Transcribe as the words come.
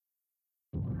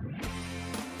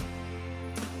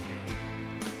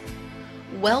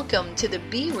Welcome to the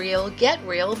Be Real, Get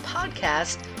Real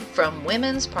podcast from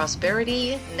Women's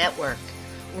Prosperity Network.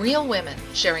 Real women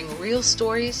sharing real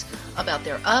stories about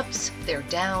their ups, their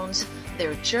downs,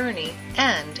 their journey,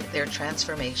 and their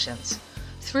transformations.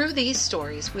 Through these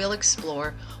stories, we'll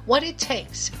explore what it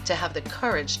takes to have the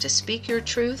courage to speak your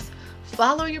truth,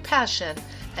 follow your passion,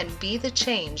 and be the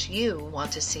change you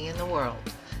want to see in the world.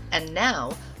 And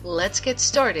now, let's get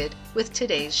started with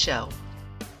today's show.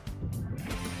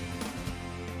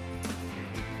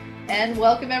 And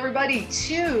welcome everybody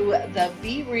to the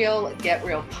Be Real, Get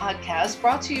Real podcast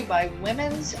brought to you by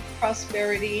Women's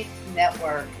Prosperity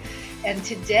Network. And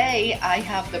today I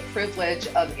have the privilege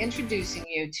of introducing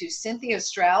you to Cynthia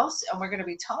Strauss, and we're going to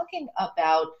be talking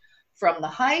about from the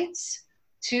heights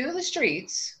to the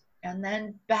streets and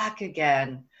then back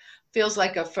again. Feels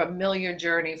like a familiar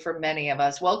journey for many of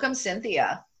us. Welcome,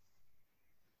 Cynthia.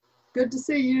 Good to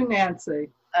see you, Nancy.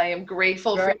 I am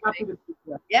grateful Very for happy to be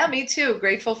here. Yeah, me too.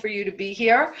 Grateful for you to be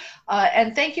here.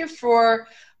 And thank you for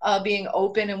being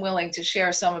open and willing to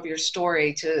share some of your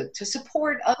story to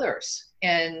support others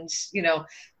and,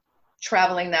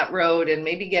 traveling that road and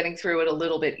maybe getting through it a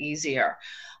little bit easier.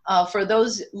 For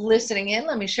those listening in,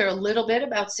 let me share a little bit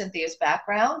about Cynthia's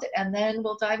background, and then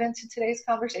we'll dive into today's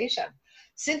conversation.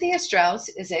 Cynthia Strauss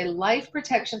is a life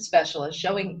protection specialist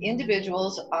showing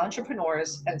individuals,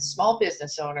 entrepreneurs, and small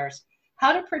business owners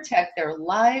how to protect their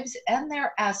lives and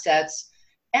their assets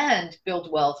and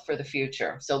build wealth for the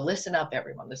future. So listen up,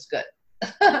 everyone. This is good.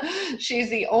 She's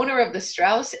the owner of the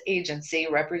Strauss Agency,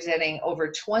 representing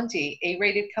over 20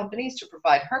 A-rated companies to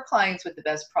provide her clients with the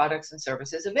best products and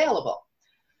services available.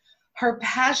 Her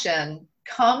passion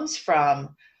comes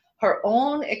from her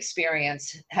own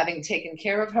experience having taken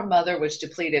care of her mother, which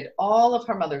depleted all of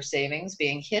her mother's savings,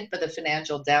 being hit by the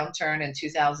financial downturn in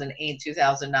 2008,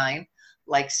 2009,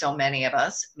 like so many of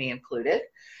us, me included,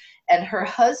 and her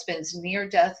husband's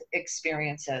near-death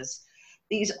experiences.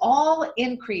 These all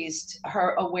increased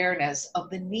her awareness of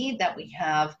the need that we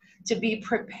have to be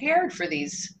prepared for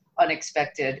these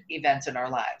unexpected events in our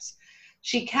lives.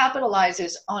 She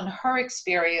capitalizes on her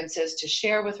experiences to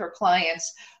share with her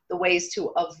clients the ways to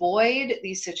avoid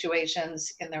these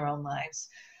situations in their own lives.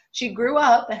 She grew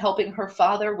up helping her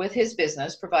father with his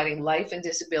business, providing life and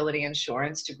disability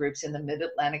insurance to groups in the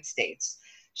Mid-Atlantic states.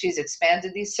 She's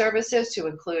expanded these services to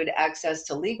include access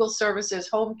to legal services,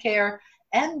 home care,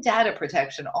 and data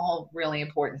protection, all really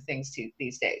important things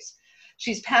these days.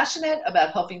 She's passionate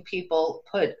about helping people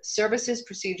put services,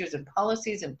 procedures, and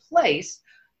policies in place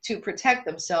to protect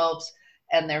themselves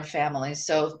and their families.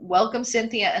 So welcome,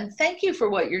 Cynthia, and thank you for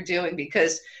what you're doing,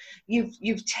 because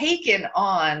you've taken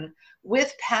on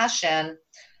with passion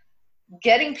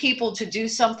getting people to do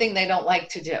something they don't like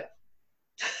to do.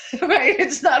 Right?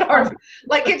 It's not hard.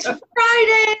 Like, it's Friday,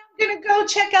 I'm going to go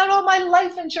check out all my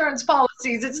life insurance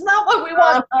policies. It's not what we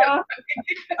want to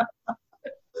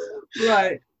do.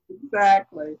 Right,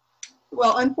 exactly.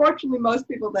 Well, unfortunately, most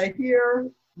people, they hear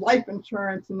life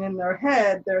insurance and in their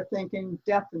head, they're thinking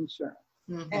death insurance.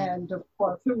 Mm-hmm. And of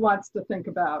course, who wants to think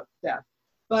about death?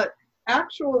 But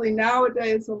actually,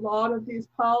 nowadays, a lot of these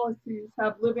policies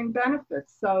have living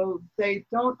benefits. So they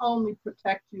don't only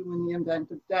protect you in the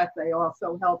event of death, they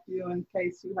also help you in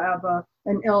case you have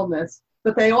an illness.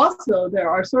 But there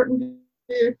are certain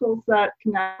vehicles that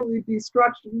can actually be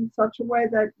structured in such a way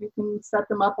that you can set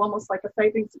them up almost like a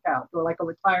savings account or like a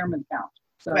retirement account.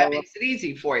 So that makes it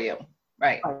easy for you.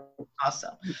 Right.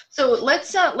 Awesome. So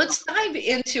let's dive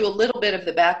into a little bit of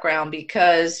the background,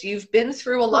 because you've been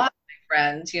through a lot, my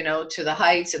friend, to the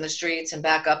heights and the streets and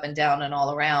back up and down and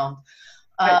all around.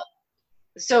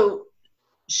 So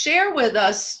share with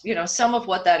us, some of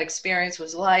what that experience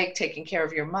was like, taking care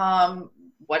of your mom,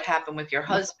 what happened with your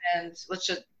husband. Let's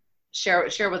just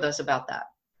share with us about that.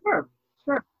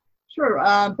 Sure.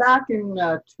 Back in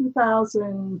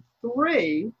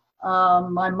 2003,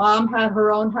 my mom had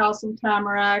her own house in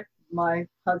Tamarack. My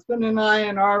husband and I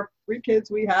and our 3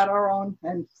 kids, we had our own,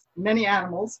 and many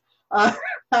animals, had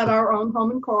our own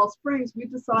home in Coral Springs. We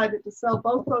decided to sell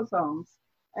both those homes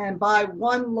and buy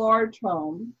one large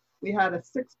home. We had a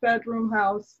 6-bedroom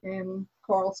house in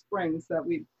Coral Springs that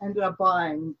we ended up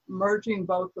buying, merging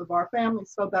both of our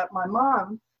families so that my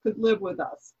mom could live with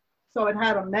us. So it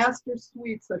had a master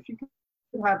suite, so she could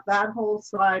have that whole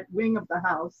side wing of the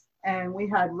house. And we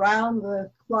had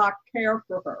round-the-clock care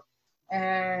for her.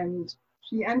 And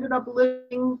she ended up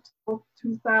living till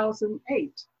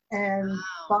 2008. And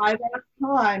by that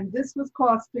time, this was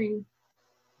costing,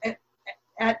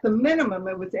 at the minimum,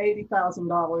 it was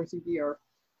 $80,000 a year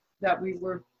that we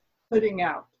were putting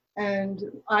out. And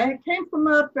I came from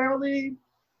a fairly,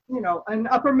 an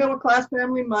upper middle class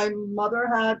family. My mother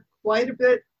had quite a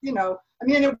bit, I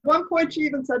mean, at one point she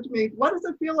even said to me, what does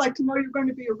it feel like to know you're going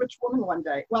to be a rich woman one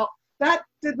day? Well, that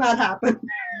did not happen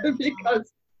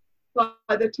because by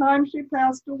the time she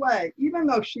passed away, even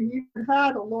though she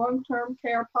had a long-term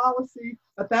care policy,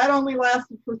 but that only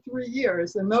lasted for 3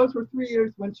 years. And those were 3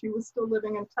 years when she was still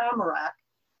living in Tamarack.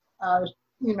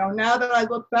 Now that I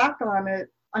look back on it,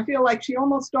 I feel like she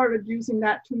almost started using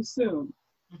that too soon.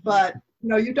 But,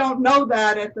 you don't know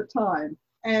that at the time.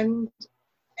 And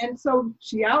so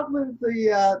she outlived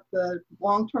the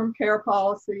long-term care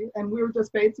policy, and we were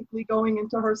just basically going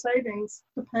into her savings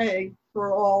to pay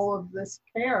for all of this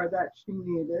care that she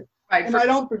needed. Right. And I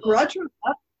don't begrudge her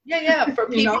that. Yeah. For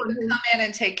people to come in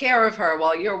and take care of her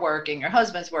while you're working, your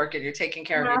husband's working, you're taking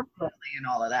care of your family and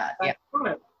all of that.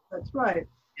 That's right.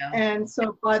 Yeah. And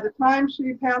so by the time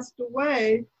she passed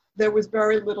away, there was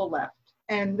very little left.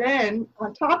 And then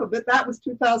on top of it, that was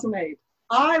 2008.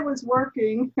 I was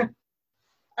working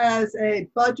as a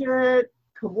budget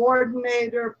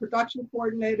coordinator, production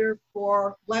coordinator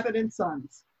for Levitt &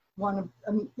 Sons, one of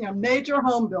major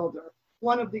home builder,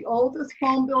 one of the oldest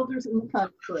home builders in the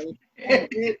country, and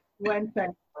it went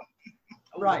bankrupt.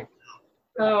 Right.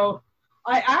 So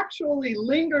I actually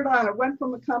lingered on. It went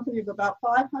from a company of about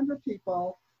 500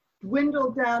 people,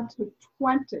 dwindled down to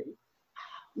 20.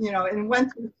 And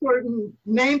went through certain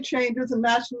name changes and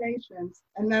machinations.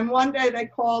 And then one day they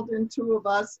called in 2 of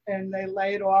us and they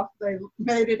laid off. They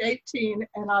made it 18,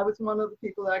 and I was one of the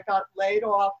people that got laid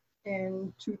off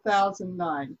in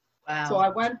 2009. Wow. So I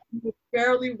went to a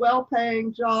fairly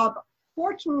well-paying job.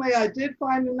 Fortunately, I did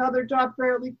find another job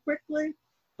fairly quickly,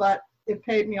 but it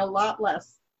paid me a lot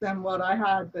less than what I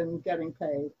had been getting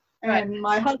paid. And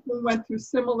my husband went through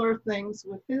similar things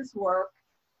with his work.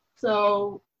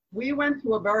 So we went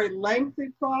through a very lengthy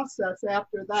process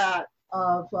after that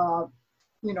of,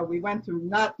 we went through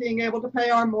not being able to pay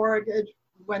our mortgage,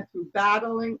 we went through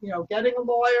battling, getting a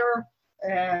lawyer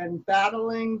and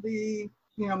battling the,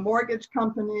 mortgage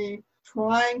company,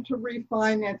 trying to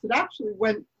refinance it. Actually,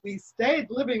 when we stayed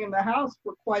living in the house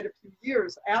for quite a few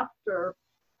years after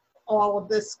all of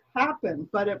this happened,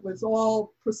 but it was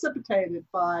all precipitated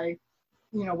by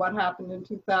what happened in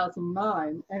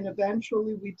 2009. And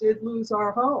eventually we did lose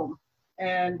our home.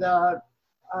 And I,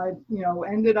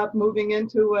 ended up moving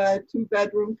into a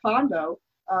 2-bedroom condo,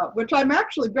 which I'm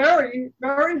actually very,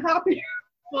 very happy.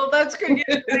 Well, that's good.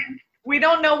 We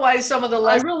don't know why some of the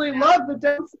I really love the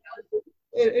density.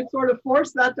 It sort of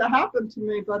forced that to happen to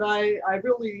me, but I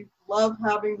really love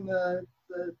having the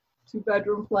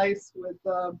 2-bedroom place with,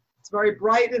 it's very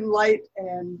bright and light,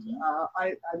 and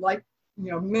I like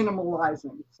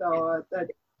minimalizing. So that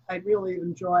I really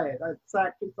enjoy it. It's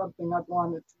actually something I've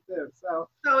wanted to do. So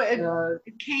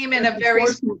it came in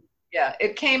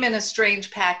it came in a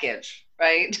strange package,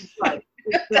 right? Right.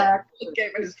 Exactly. It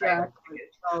came in a strange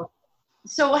package.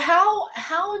 So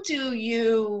how do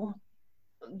you?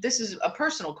 This is a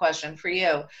personal question for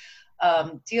you.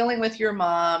 Dealing with your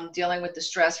mom, dealing with the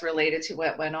stress related to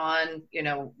what went on,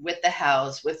 with the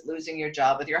house, with losing your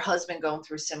job, with your husband going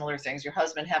through similar things, your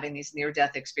husband having these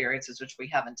near-death experiences, which we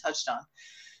haven't touched on.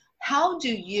 How do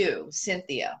you,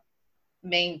 Cynthia,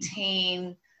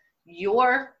 maintain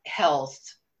your health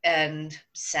and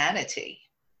sanity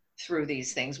through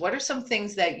these things? What are some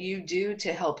things that you do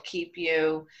to help keep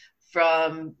you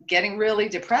from getting really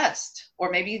depressed? Or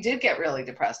maybe you did get really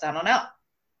depressed. I don't know.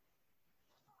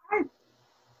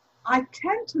 I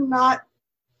tend to not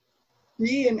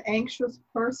be an anxious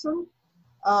person.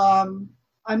 I'm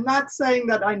not saying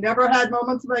that I never had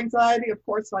moments of anxiety. Of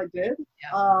course I did.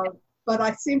 Yeah. But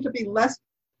I seem to be less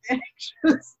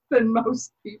anxious than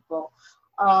most people.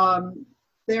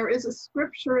 There is a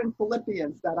scripture in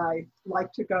Philippians that I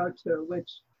like to go to, which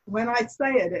when I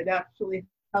say it, it actually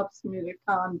helps me to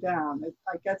calm down.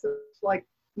 I guess it's like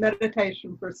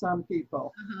meditation for some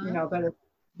people, but it's,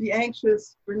 be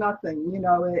anxious for nothing, and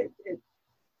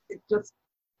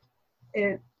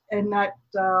that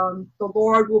the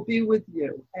Lord will be with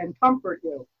you and comfort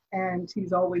you, and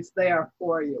He's always there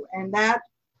for you. And that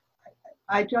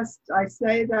I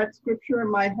say that scripture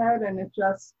in my head, and it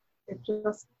just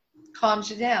calms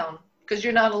you down because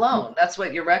you're not alone. That's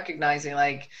what you're recognizing.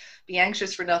 Like, be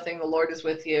anxious for nothing. The Lord is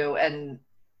with you. And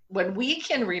when we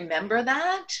can remember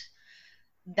that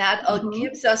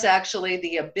gives us actually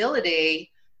the ability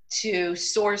to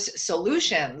source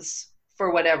solutions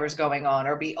for whatever's going on,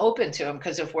 or be open to them.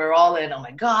 Because if we're all in, oh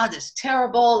my God, this is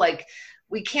terrible, like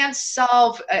we can't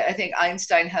solve, I think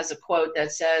Einstein has a quote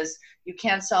that says, you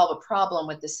can't solve a problem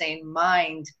with the same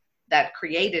mind that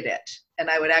created it. And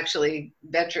I would actually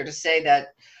venture to say that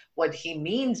what he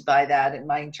means by that, in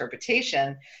my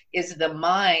interpretation, is the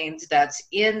mind that's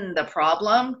in the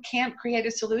problem can't create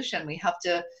a solution. We have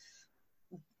to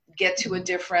get to a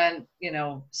different,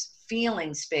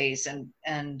 feeling space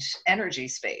and energy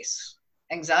space.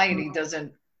 Anxiety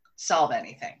doesn't solve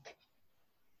anything.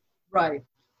 Right.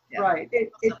 Yeah. Right.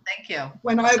 So thank you.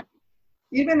 When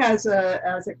even as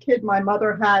a kid, my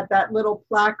mother had that little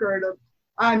placard of,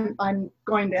 I'm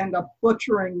going to end up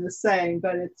butchering the saying,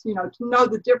 but it's, to know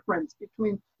the difference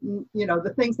between,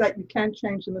 the things that you can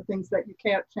change and the things that you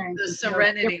can't change. The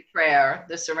serenity prayer,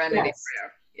 the serenity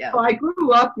prayer. Yeah. So I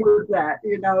grew up with that,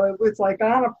 it was like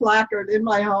on a placard in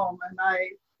my home, and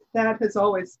that has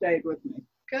always stayed with me.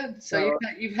 Good. So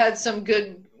you've had some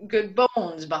good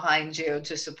bones behind you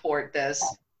to support this.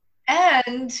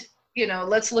 And,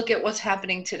 let's look at what's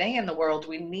happening today in the world.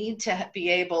 We need to be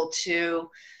able to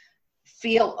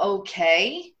feel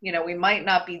okay. We might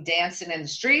not be dancing in the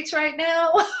streets right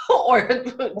now or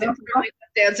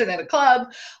dancing in a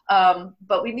club,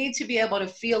 but we need to be able to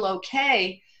feel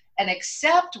okay and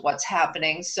accept what's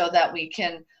happening so that we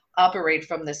can operate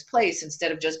from this place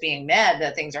instead of just being mad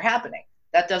that things are happening.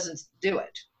 That doesn't do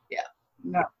it. Yeah.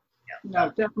 No,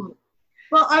 definitely.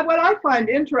 Well, what I find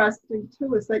interesting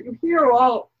too is that you hear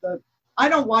I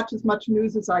don't watch as much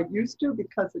news as I used to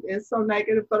because it is so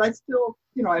negative, but I still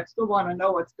want to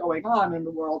know what's going on in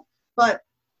the world. But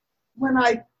when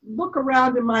I look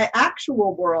around in my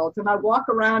actual world and I walk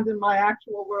around in my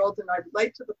actual world and I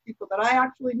relate to the people that I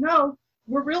actually know,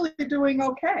 we're really doing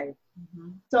okay. Mm-hmm.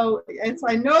 So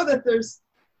I know that there's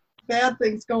bad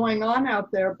things going on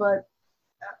out there, but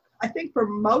I think for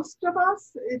most of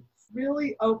us, it's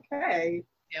really okay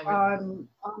on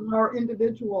our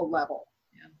individual level.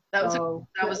 Yeah, that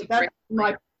was a great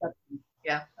my perception.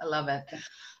 Yeah, I love it.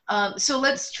 So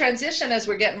let's transition as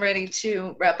we're getting ready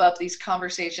to wrap up. These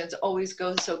conversations always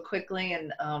go so quickly,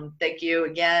 and thank you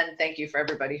again. Thank you for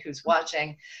everybody who's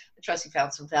watching. I trust you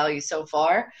found some value so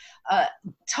far.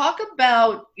 Talk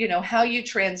about how you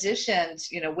transitioned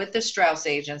with the Strauss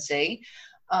Agency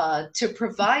to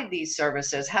provide these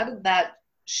services. How did that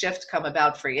shift come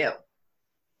about for you?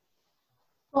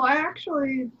 Well, I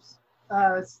actually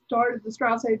started the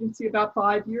Strauss Agency about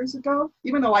 5 years ago.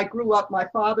 Even though I grew up, my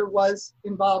father was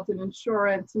involved in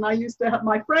insurance, and I used to have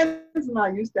my friends and I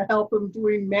used to help him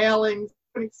doing mailings,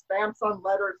 putting stamps on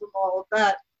letters and all of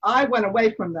that. I went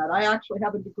away from that. I actually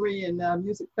have a degree in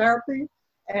music therapy,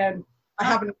 and I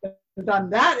haven't done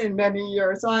that in many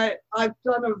years. I've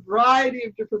done a variety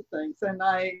of different things, and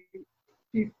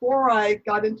before I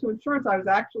got into insurance, I was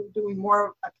actually doing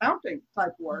more accounting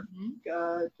type work,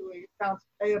 doing accounts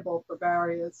payable for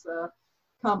various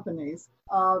companies.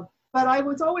 But I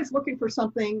was always looking for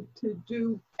something to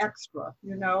do extra,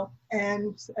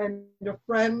 and a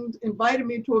friend invited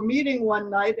me to a meeting one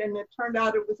night, and it turned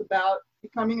out it was about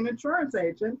becoming an insurance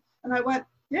agent. And I went,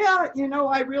 yeah,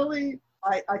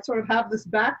 I sort of have this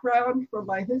background from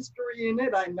my history in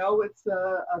it. I know it's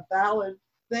a valid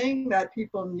thing that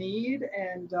people need,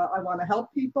 and I want to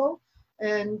help people.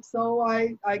 And so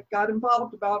I got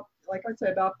involved about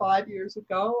 5 years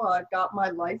ago. I got my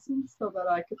license so that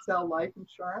I could sell life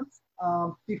insurance.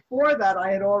 Before that,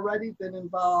 I had already been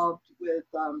involved with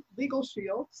Legal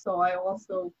Shield, so I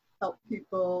also help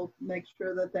people make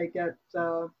sure that they get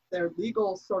their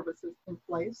legal services in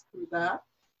place through that.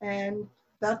 And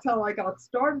that's how I got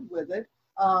started with it.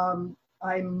 I'm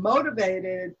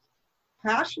motivated,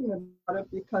 passionate about it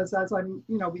because, as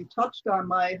we touched on,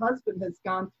 my husband has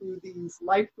gone through these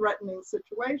life-threatening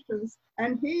situations,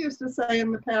 and he used to say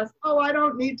in the past, "Oh, I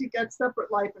don't need to get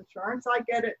separate life insurance. I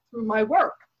get it through my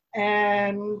work."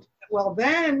 And well,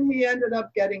 then he ended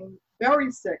up getting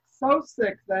very sick, so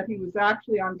sick that he was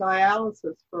actually on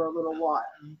dialysis for a little while.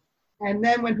 And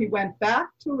then when he went back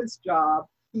to his job,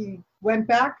 he went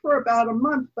back for about a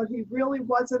month, but he really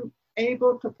wasn't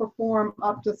able to perform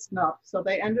up to snuff. So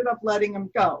they ended up letting him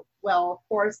go. Well, of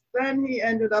course, then he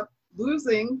ended up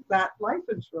losing that life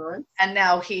insurance. And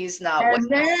now he's not. And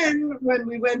then when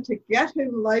we went to get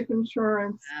him life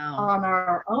insurance on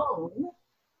our own,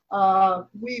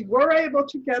 we were able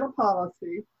to get a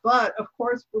policy, but of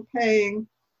course we're paying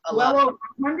well over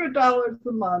 $100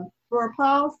 a month for a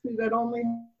policy that only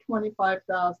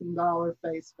 $25,000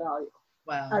 face value.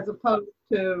 Wow. As opposed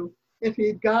to if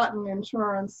he'd gotten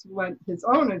insurance, his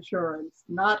own insurance,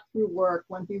 not through work,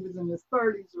 when he was in his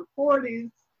 30s or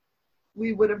 40s,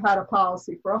 we would have had a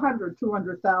policy for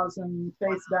 $200,000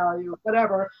 face value,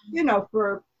 whatever,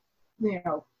 for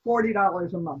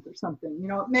 $40 a month or something.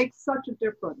 It makes such a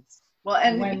difference. Well,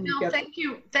 and when you get.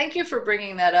 thank you for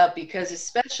bringing that up, because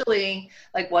especially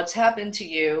like what's happened to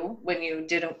you when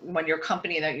when your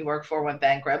company that you work for went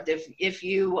bankrupt. If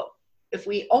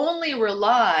we only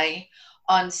rely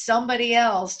on somebody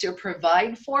else to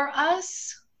provide for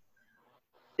us,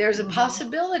 there's a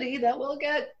possibility that we'll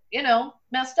get,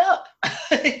 messed up,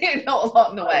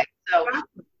 along the way. So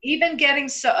even getting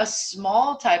a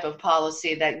small type of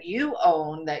policy that you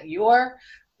own, that you're,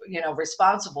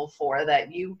 responsible for,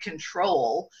 that you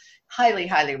control, highly,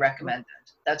 highly recommended.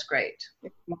 That's great.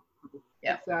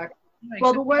 Yeah. Exactly.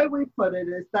 Well, the way we put it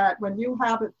is that when you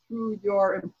have it through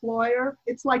your employer,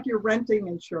 it's like you're renting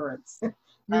insurance.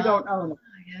 You don't own it.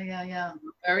 Yeah.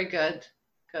 Very good.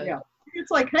 Good. Yeah. It's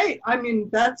like, hey, I mean,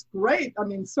 that's great. I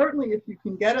mean, certainly if you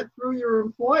can get it through your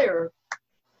employer,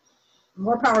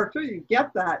 more power to you,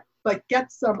 get that, but get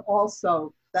some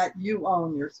also that you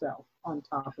own yourself on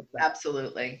top of that.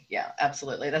 Absolutely. Yeah,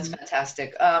 absolutely. That's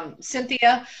fantastic.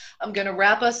 Cynthia, I'm going to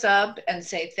wrap us up and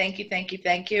say thank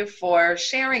you for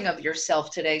sharing of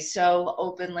yourself today so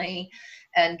openly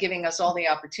and giving us all the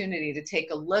opportunity to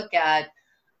take a look at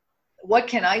what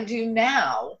can I do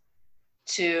now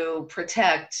to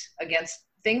protect against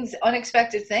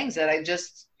unexpected things that I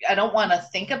don't want to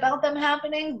think about them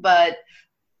happening, but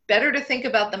better to think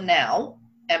about them now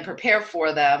and prepare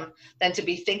for them than to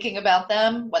be thinking about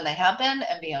them when they happen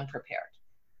and be unprepared.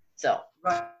 So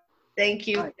thank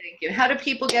you. Thank you. How do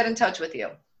people get in touch with you?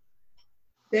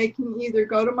 They can either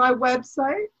go to my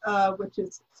website, which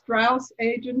is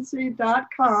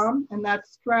StraussAgency.com, and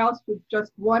that's Strauss with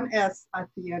just one S at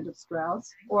the end of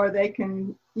Strauss, or they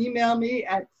can email me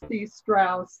at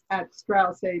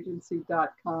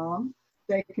cstrauss@StraussAgency.com.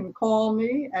 They can call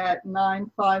me at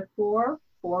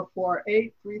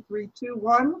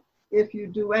 954-448-3321. If you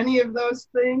do any of those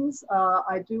things,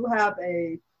 I do have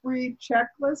a free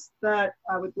checklist that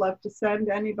I would love to send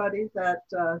anybody that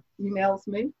emails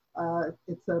me.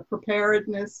 It's a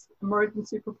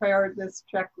emergency preparedness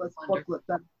checklist booklet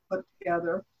that I put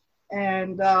together.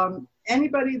 And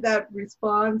anybody that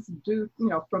responds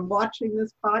from watching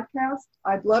this podcast,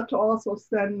 I'd love to also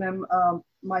send them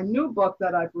my new book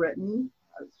that I've written.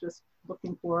 I was just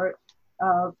looking for it.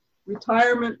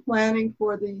 Retirement Planning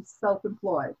for the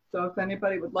Self-Employed. So if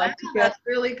anybody would like to get that's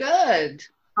really good.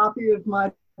 a copy of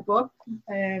my book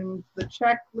and the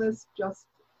checklist, just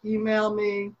email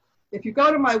me. If you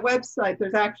go to my website,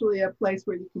 there's actually a place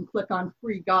where you can click on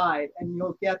free guide and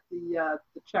you'll get the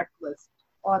checklist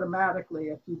automatically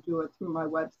if you do it through my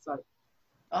website.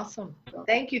 Awesome.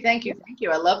 Thank you.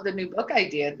 I love the new book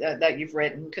idea that you've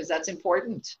written, because that's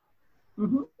important.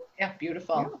 Mm-hmm. Yeah,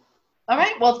 beautiful. Yeah. All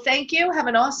right. Well, thank you. Have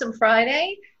an awesome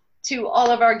Friday. To all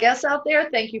of our guests out there,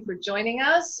 thank you for joining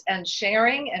us and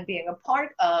sharing and being a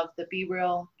part of the Be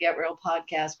Real, Get Real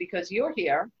podcast, because you're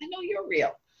here. I know you're real.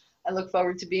 I look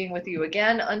forward to being with you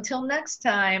again. Until next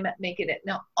time, make it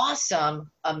an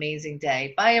awesome, amazing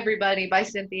day. Bye, everybody. Bye,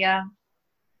 Cynthia.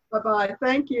 Bye-bye.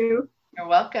 Thank you. You're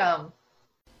welcome.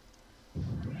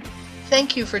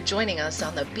 Thank you for joining us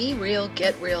on the Be Real,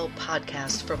 Get Real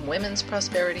podcast from Women's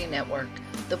Prosperity Network,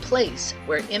 the place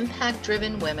where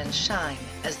impact-driven women shine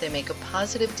as they make a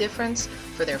positive difference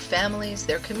for their families,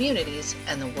 their communities,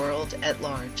 and the world at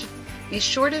large. Be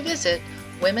sure to visit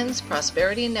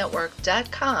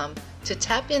womensprosperityNetwork.com to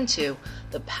tap into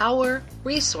the power,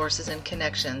 resources, and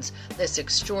connections this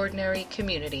extraordinary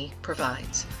community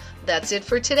provides. That's it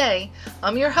for today.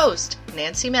 I'm your host,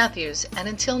 Nancy Matthews, and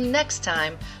until next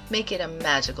time, make it a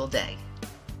magical day.